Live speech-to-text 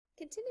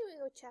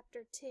continuing with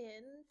chapter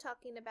 10,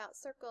 talking about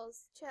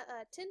circles,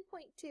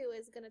 10.2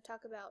 is going to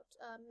talk about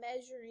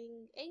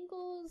measuring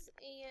angles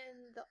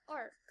and the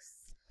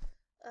arcs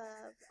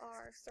of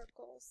our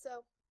circles.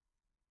 So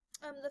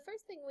the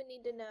first thing we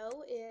need to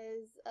know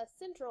is a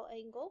central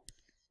angle.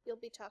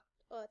 You'll be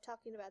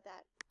talking about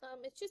that.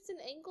 It's just an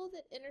angle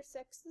that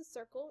intersects the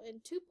circle in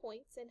 2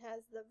 points and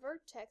has the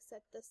vertex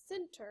at the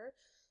center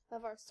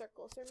of our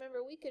circle. So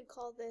remember, we could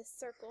call this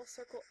circle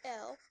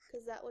L,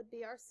 because that would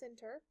be our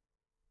center.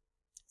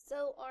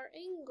 So our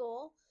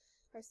angle,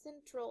 our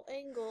central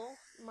angle,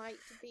 might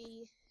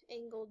be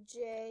angle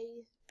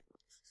JLP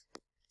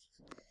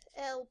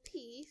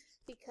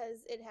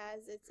because it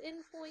has its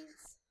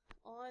endpoints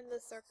on the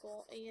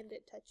circle and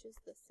it touches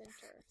the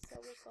center. So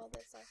we'll call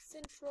this our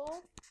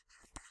central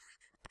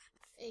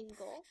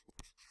angle,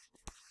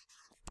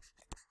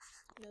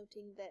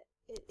 noting that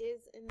it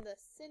is in the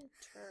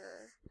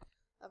center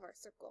of our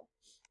circle.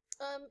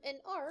 An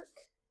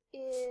arc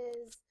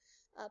is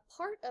a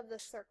part of the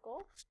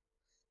circle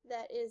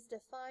that is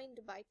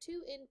defined by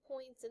 2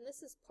 endpoints, and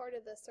this is part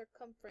of the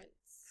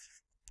circumference.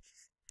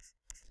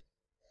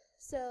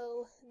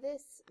 So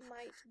this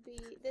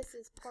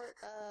is part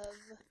of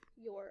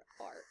your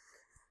arc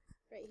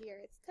right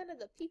here. It's kind of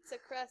the pizza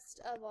crust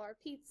of our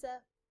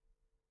pizza,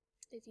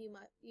 if you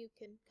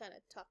can kind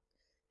of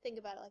think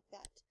about it like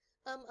that.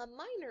 A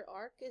minor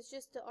arc is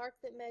just an arc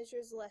that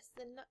measures less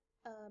than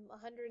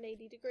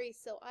 180 degrees.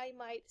 So I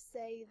might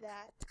say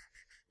that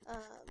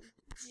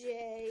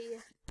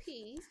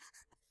JP,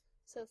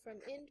 so from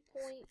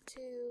endpoint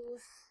to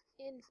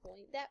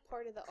endpoint, that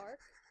part of the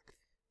arc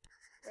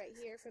right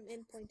here from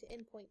endpoint to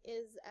endpoint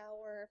is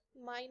our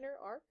minor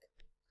arc.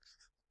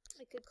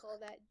 I could call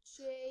that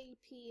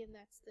JP, and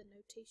that's the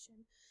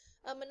notation.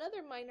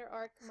 Another minor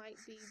arc might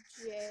be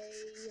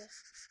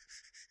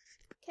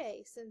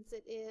JK, since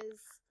it is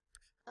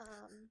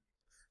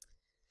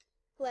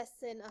less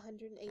than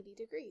 180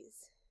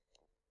 degrees.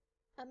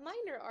 A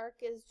minor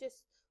arc is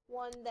just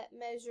one that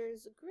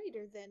measures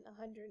greater than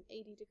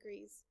 180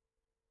 degrees.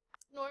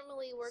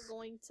 Normally we're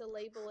going to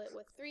label it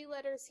with 3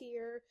 letters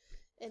here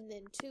and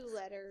then 2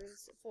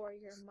 letters for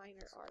your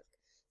minor arc.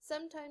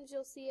 Sometimes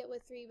you'll see it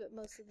with 3, but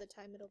most of the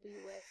time it'll be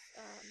with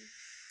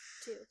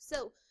 2.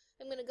 So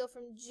I'm going to go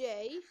from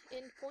J,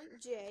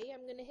 endpoint J,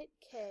 I'm going to hit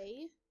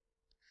K,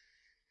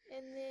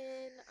 and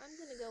then I'm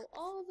going to go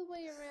all the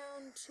way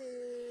around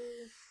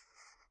to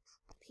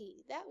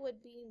P. That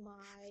would be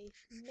my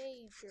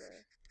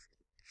major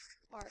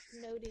arc,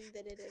 noting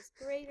that it is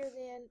greater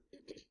than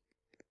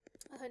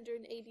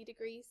 180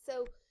 degrees.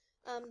 So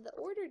the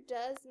order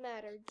does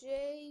matter.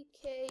 J,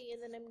 K,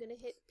 and then I'm going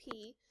to hit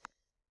P.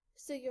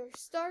 So your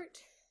start,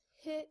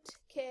 hit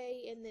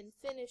K, and then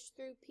finish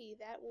through P.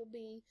 That will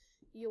be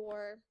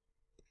your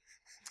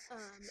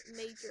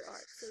major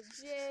arc. So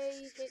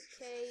J, hit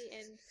K,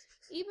 and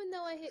even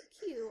though I hit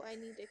Q, I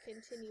need to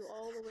continue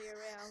all the way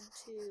around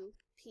to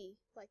P,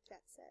 like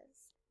that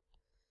says.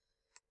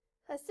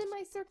 A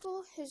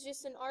semicircle is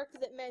just an arc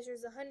that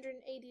measures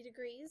 180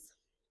 degrees,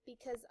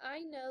 because I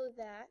know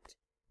that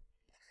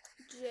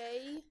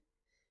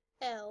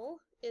JL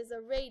is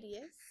a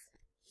radius.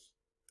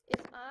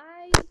 If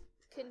I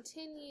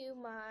continue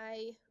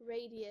my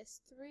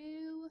radius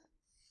through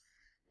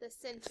the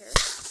center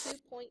to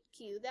point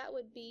Q, that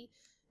would be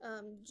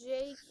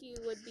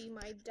JQ would be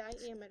my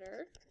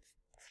diameter.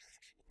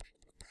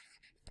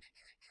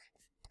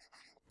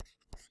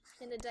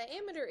 And the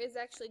diameter is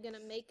actually going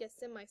to make a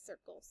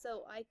semicircle.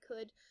 So I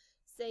could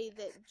say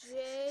that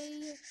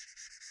JKQ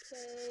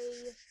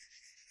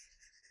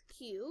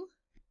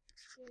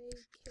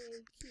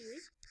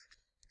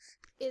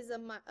is a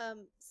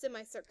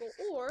semicircle,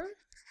 or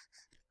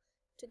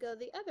to go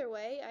the other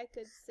way, I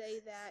could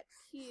say that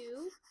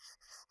Q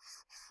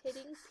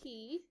hitting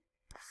P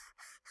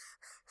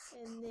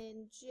and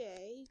then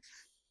J,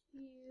 Q,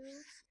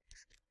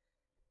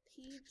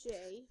 P,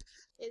 J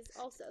is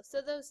also.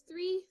 So those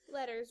 3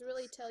 letters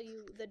really tell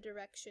you the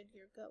direction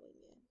you're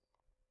going in.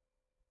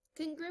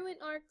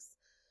 Congruent arcs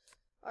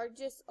are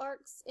just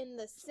arcs in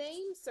the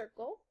same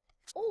circle,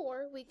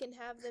 or we can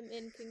have them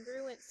in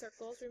congruent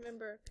circles.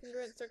 Remember,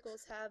 congruent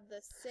circles have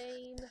the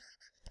same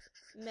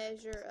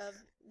measure of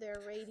their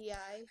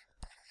radii,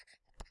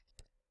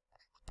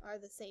 are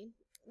the same,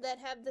 that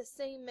have the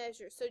same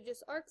measure. So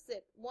just arcs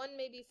that one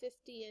may be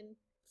 50 in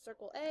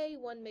circle A,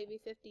 one may be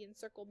 50 in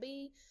circle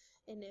B,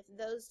 and if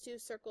those 2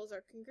 circles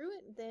are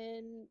congruent,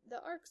 then the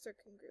arcs are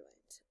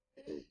congruent.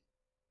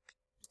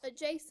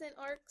 Adjacent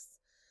arcs,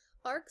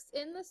 arcs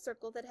in the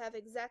circle that have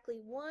exactly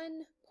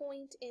 1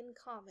 point in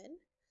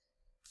common.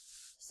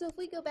 So if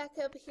we go back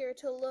up here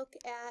to look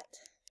at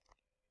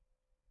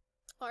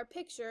our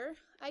picture,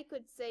 I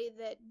could say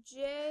that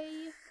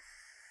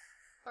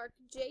arc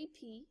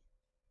JP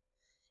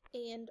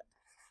and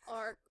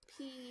arc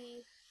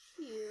PQ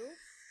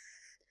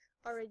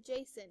are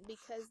adjacent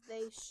because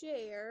they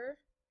share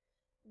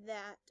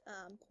that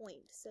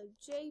point. So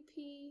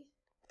JP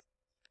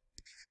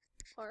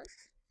arc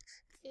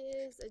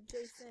is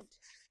adjacent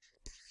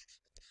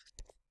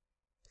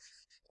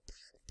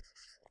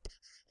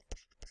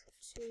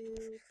to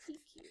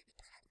PQ.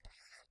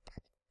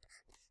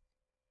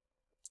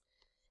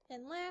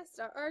 And last,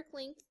 our arc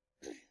length,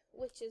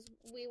 which is,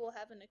 we will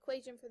have an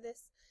equation for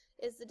this,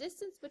 is the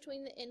distance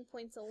between the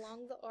endpoints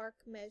along the arc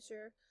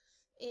measure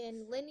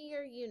in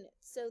linear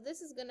units. So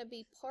this is going to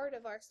be part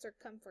of our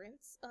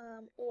circumference,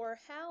 or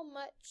how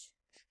much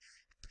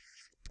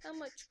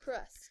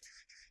crust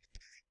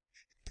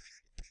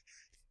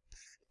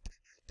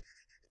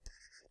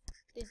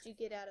did you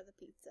get out of the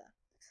pizza,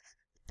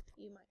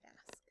 you might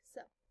ask.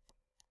 So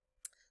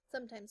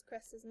sometimes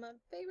crust is my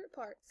favorite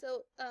part.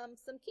 So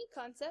some key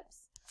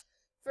concepts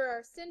for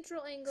our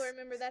central angle.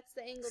 Remember, that's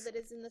the angle that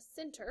is in the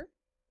center.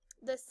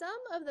 The sum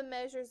of the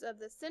measures of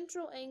the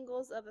central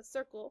angles of a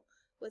circle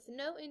with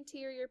no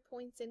interior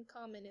points in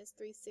common is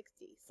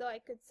 360. So I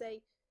could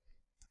say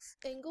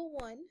angle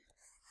 1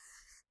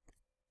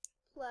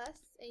 plus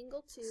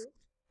angle 2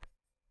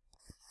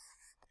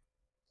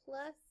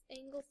 plus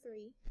angle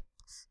 3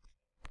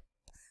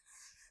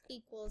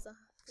 equals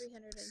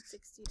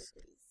 360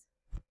 degrees.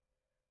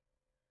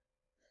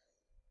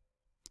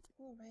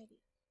 Alrighty.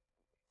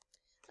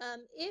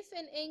 If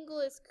an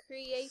angle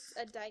creates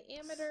a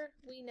diameter,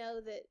 we know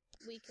that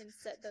we can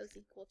set those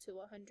equal to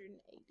 180.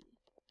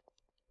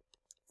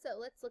 So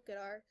let's look at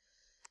our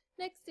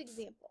next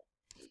example.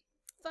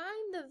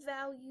 Find the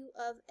value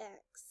of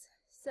x.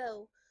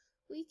 So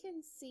we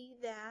can see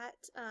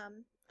that,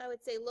 I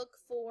would say look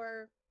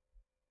for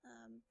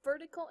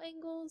vertical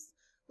angles,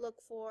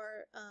 look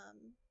for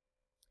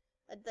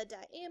the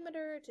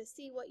diameter to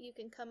see what you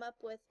can come up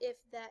with, if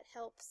that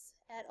helps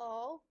at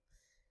all.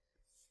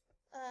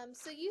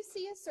 So you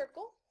see a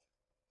circle,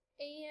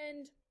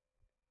 and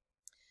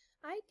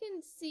I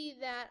can see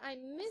that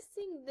I'm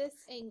missing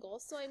this angle,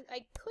 so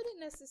I couldn't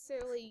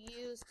necessarily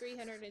use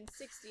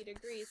 360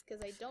 degrees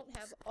because I don't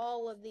have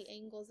all of the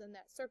angles in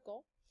that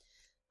circle.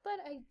 But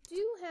I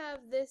do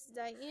have this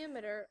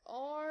diameter,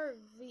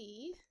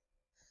 RV.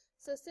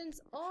 So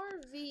since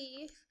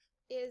RV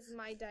is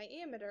my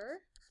diameter,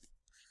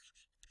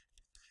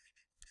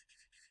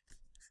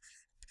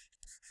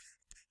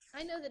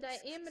 I know the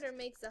diameter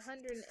makes a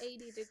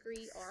 180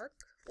 degree arc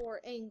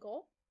or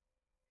angle.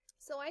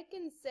 So I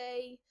can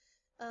say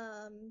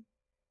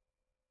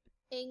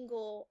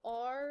angle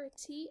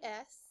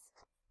RTS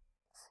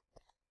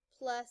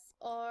plus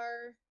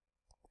RTU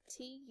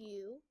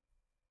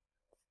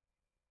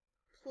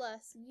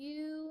plus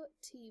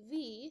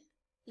UTV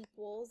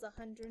equals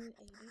 180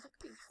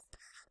 degrees.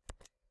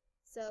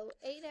 So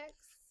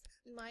 8x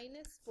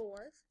minus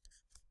 4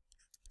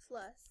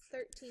 plus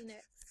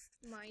 13x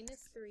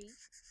minus 3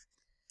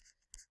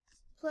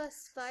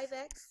 plus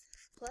 5x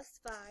plus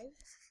 5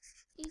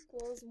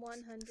 equals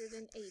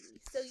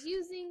 180. So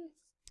using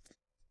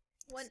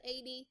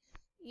 180,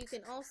 you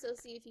can also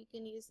see if you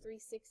can use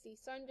 360.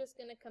 So I'm just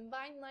going to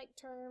combine like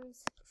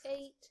terms.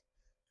 8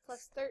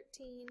 plus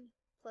 13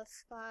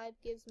 plus 5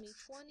 gives me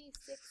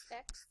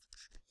 26x.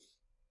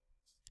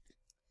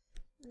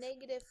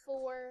 Negative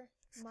 4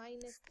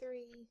 minus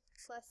 3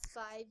 plus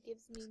 5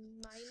 gives me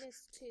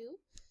minus 2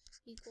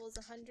 equals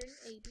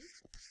 180.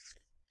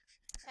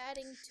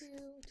 Adding 2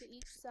 to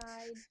each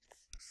side,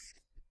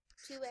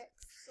 2x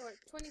or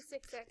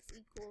 26x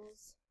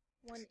equals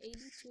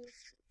 182.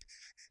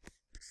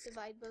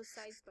 Divide both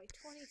sides by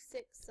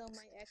 26, so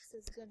my x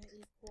is going to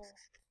equal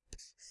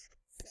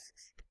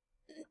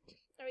 7.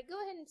 Alright,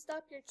 go ahead and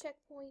stop your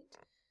checkpoint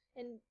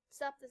and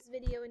stop this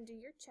video and do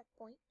your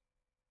checkpoint.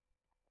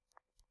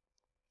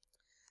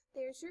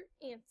 There's your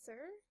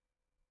answer.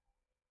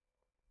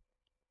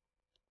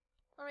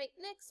 Alright,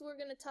 next we're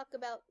going to talk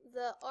about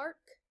the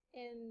arc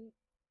and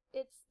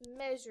its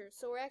measure.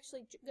 So we're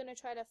actually going to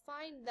try to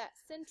find that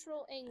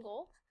central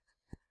angle,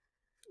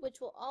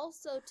 which will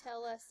also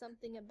tell us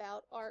something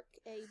about arc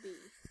AB.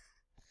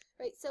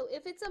 Right, so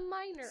if it's a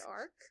minor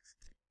arc,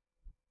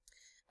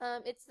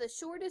 it's the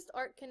shortest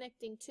arc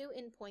connecting two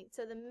endpoints.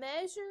 So the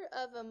measure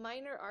of a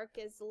minor arc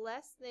is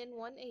less than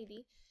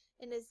 180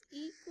 and is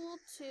equal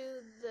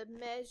to the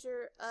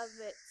measure of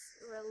its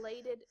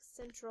related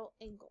central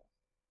angle.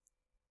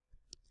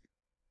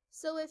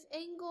 So if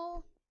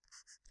angle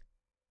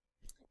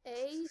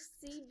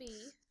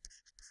ACB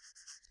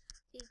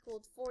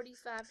equaled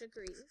 45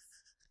 degrees,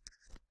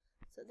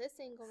 so this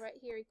angle right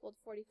here equaled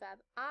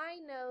 45, I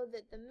know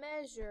that the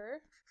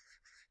measure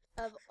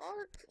of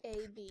arc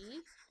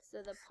AB,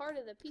 so the part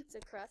of the pizza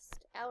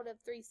crust out of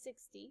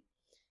 360,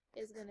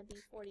 is going to be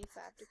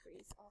 45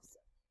 degrees also.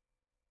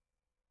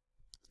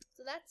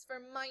 So that's for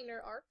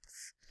minor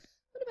arcs.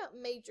 What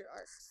about major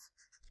arcs?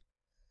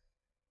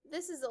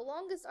 This is the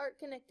longest arc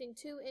connecting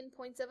two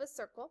endpoints of a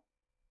circle.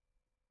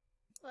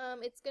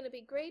 It's going to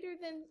be greater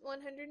than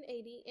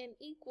 180 and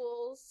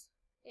equal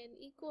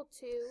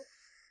to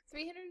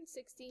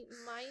 360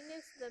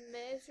 minus the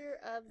measure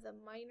of the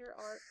minor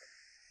arc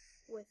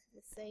with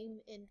the same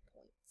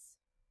endpoints.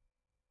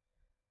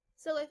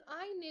 So if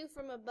I knew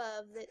from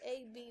above that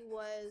AB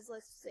was,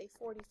 let's say,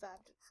 45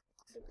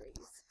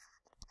 degrees,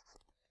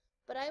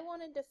 but I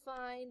wanted to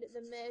find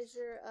the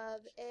measure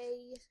of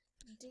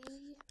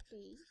ADB,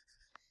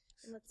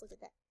 and let's look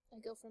at that. I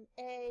go from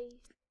A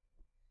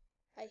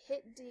I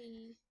hit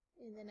D,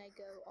 and then I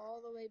go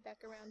all the way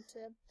back around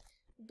to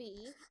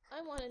B.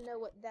 I want to know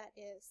what that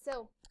is.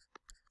 So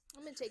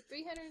I'm going to take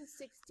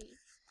 360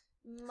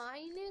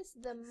 minus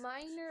the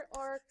minor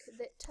arc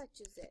that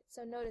touches it.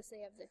 So notice they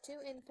have the two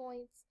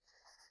endpoints.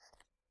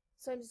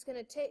 So I'm just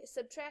going to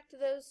subtract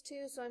those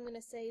two. So I'm going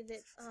to say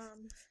that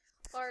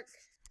arc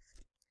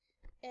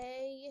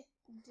ADB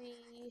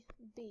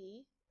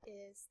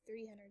is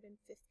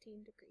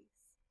 315 degrees.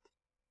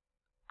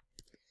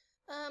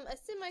 A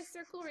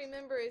semicircle,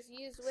 remember, is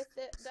used with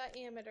the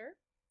diameter.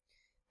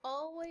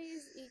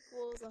 Always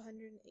equals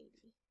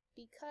 180.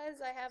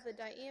 Because I have a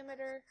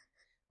diameter,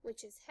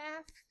 which is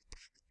half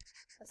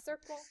a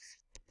circle,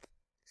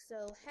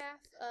 so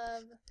half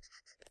of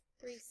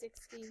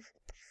 360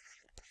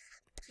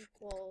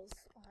 equals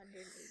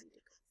 180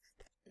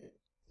 degrees.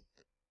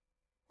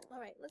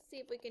 Alright, let's see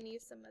if we can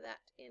use some of that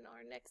in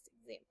our next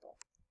example.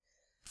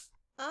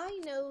 I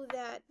know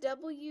that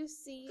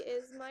WC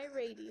is my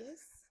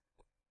radius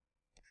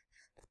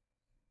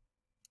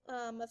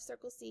of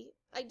circle C.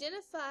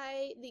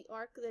 Identify the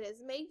arc that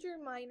is major,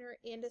 minor,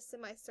 and a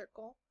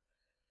semicircle,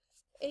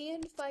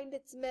 and find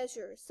its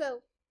measure.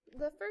 So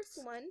the first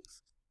one,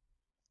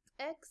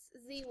 X,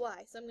 Z,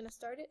 Y. So I'm going to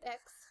start at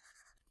X,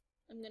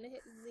 I'm going to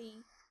hit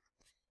Z,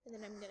 and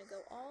then I'm going to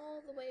go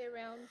all the way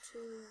around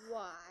to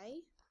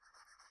Y.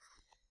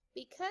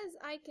 Because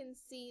I can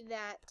see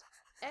that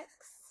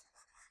X,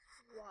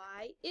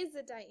 Y is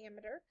a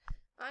diameter,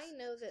 I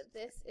know that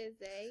this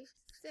is a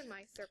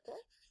semicircle.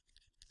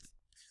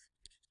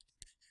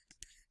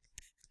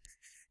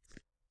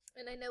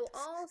 And I know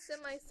all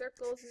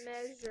semicircles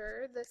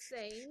measure the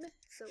same,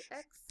 so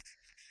X,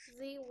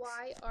 Z,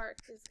 Y arc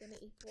is going to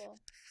equal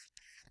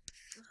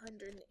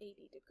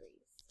 180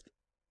 degrees.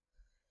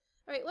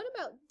 Alright, what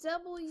about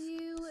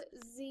W,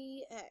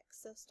 Z, X?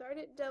 So start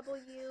at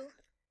W.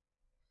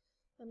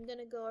 I'm going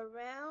to go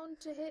around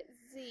to hit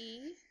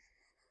Z.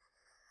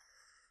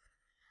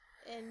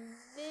 And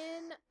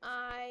then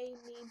I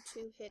need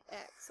to hit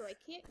X. So I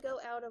can't go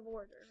out of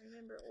order.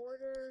 Remember,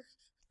 order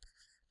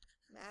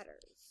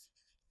matters.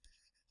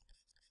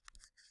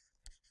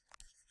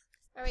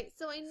 Alright,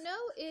 so I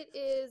know it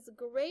is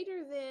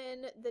greater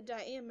than the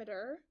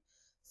diameter,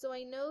 so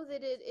I know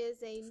that it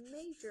is a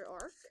major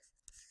arc.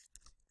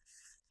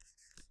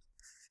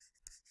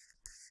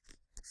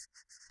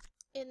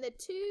 And the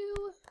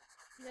two,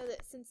 know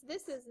that since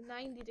this is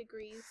 90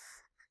 degrees,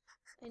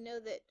 I know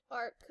that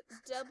arc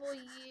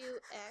WX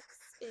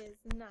is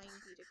 90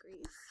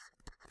 degrees.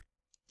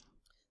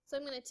 So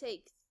I'm going to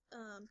take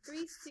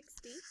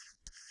 360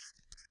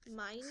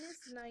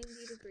 minus 90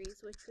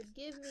 degrees, which would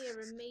give me a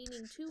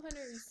remaining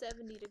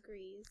 270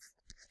 degrees,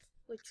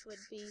 which would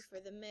be for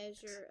the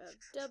measure of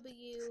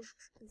WZX's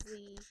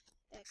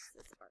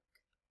arc.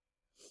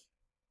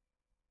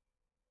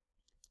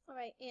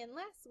 Alright, and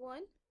last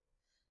one,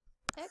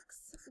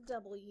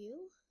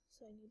 XW.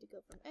 So I need to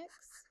go from X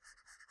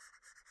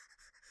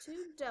to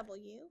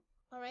W.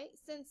 Alright,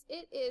 since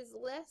it is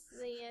less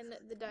than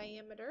the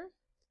diameter,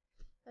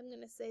 I'm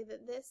going to say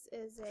that this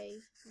is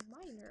a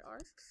minor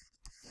arc.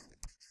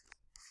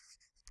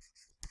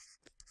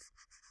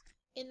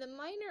 And the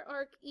minor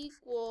arc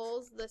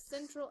equals the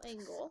central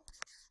angle.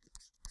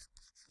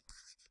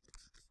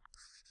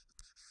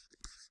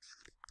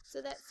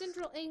 So that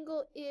central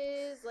angle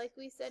is, like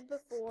we said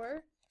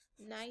before,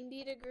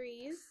 90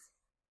 degrees.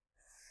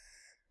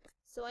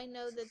 So I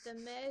know that the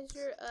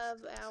measure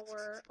of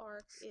our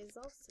arc is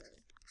also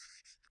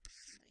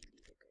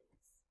 90 degrees.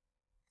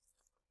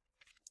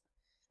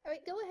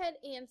 Alright, go ahead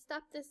and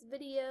stop this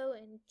video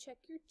and check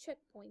your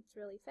checkpoints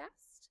really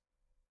fast.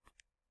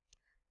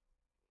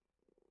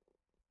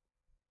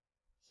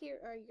 Here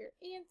are your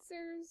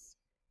answers.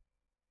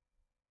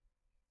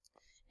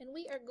 And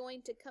we are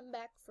going to come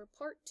back for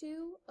part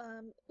 2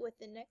 with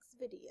the next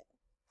video.